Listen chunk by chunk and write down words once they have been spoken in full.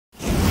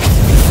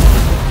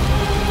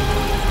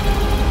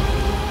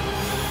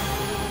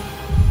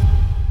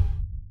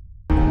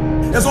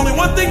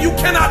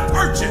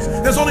purchase.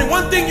 There's only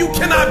one thing you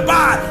cannot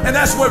buy, and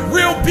that's what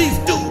real peace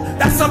do.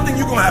 That's something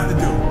you're gonna have to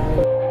do.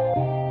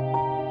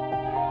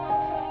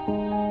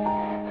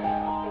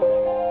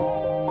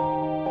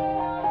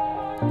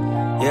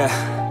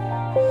 Yeah.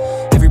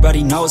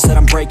 Everybody knows that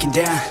I'm breaking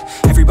down.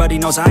 Everybody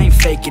knows I ain't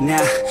faking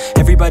now.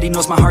 Everybody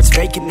knows my heart's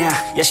vacant now.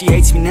 Yeah, she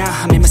hates me now,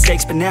 I made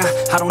mistakes but now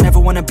I don't ever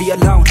wanna be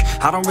alone.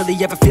 I don't really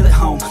ever feel at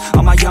home.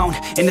 On my own,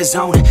 in the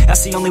zone,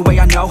 that's the only way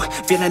I know.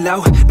 Feeling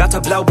low, about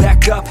to blow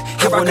back up.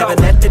 Here I won't ever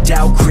let the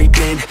doubt creep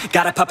in.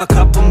 Gotta pop a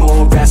couple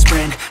more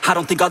aspirin. I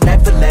don't think I'll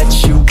ever let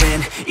you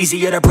in.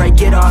 Easier to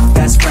break it off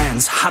as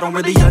friends. I don't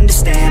really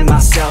understand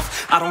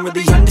myself. I don't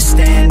really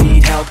understand,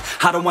 need help.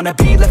 I don't wanna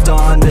be left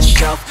on the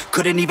shelf.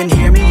 Couldn't even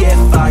hear me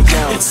if I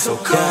yelled. It's so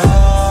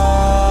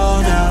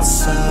cold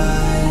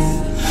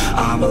outside,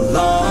 I'm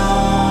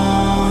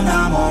alone,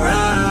 I'm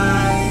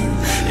alright.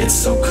 It's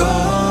so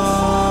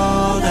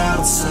cold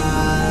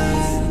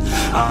outside,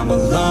 I'm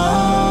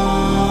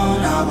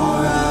alone, I'm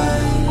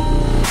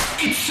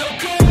alright. It's so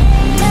cold.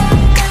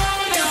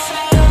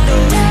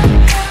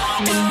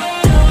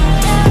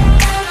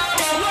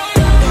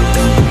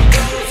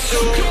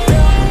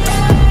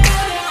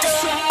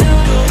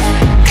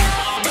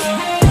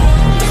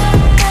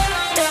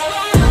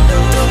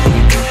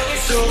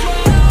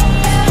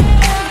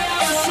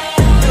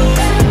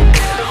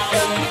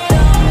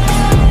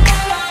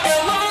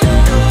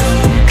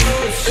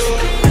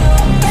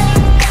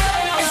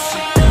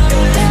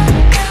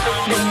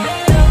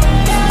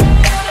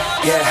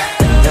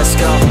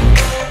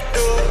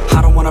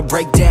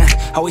 Break down,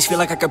 always feel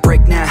like I could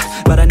break now,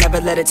 but I never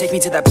let it take me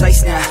to that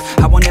place now.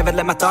 I won't ever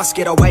let my thoughts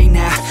get away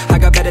now. I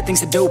got better things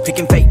to do,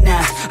 picking fate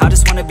now. I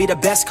just wanna be the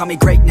best, call me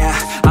great now.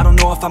 I don't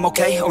know if I'm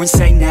okay or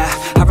insane now.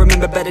 I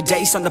remember better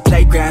days on the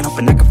playground,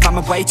 hoping I can find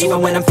my way. Even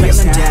when I'm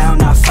feeling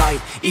down, I fight.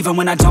 Even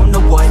when I don't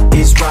know what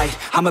is right,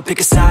 I'ma pick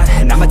a side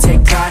and I'ma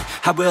take pride.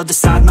 I will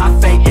decide my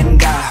fate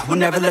and I will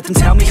never let them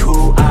tell me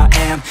who I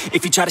am.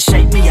 If you try to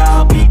shake me,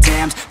 I'll be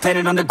damned.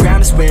 Planet on the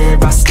ground is where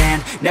I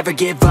stand. Never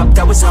give up,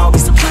 that was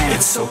always the plan.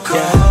 It's so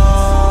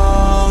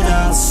cold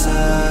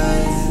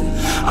outside,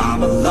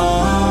 I'm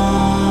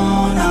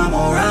alone, I'm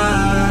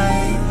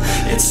alright.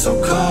 It's so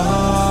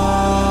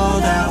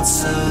cold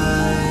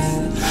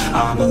outside,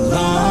 I'm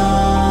alone.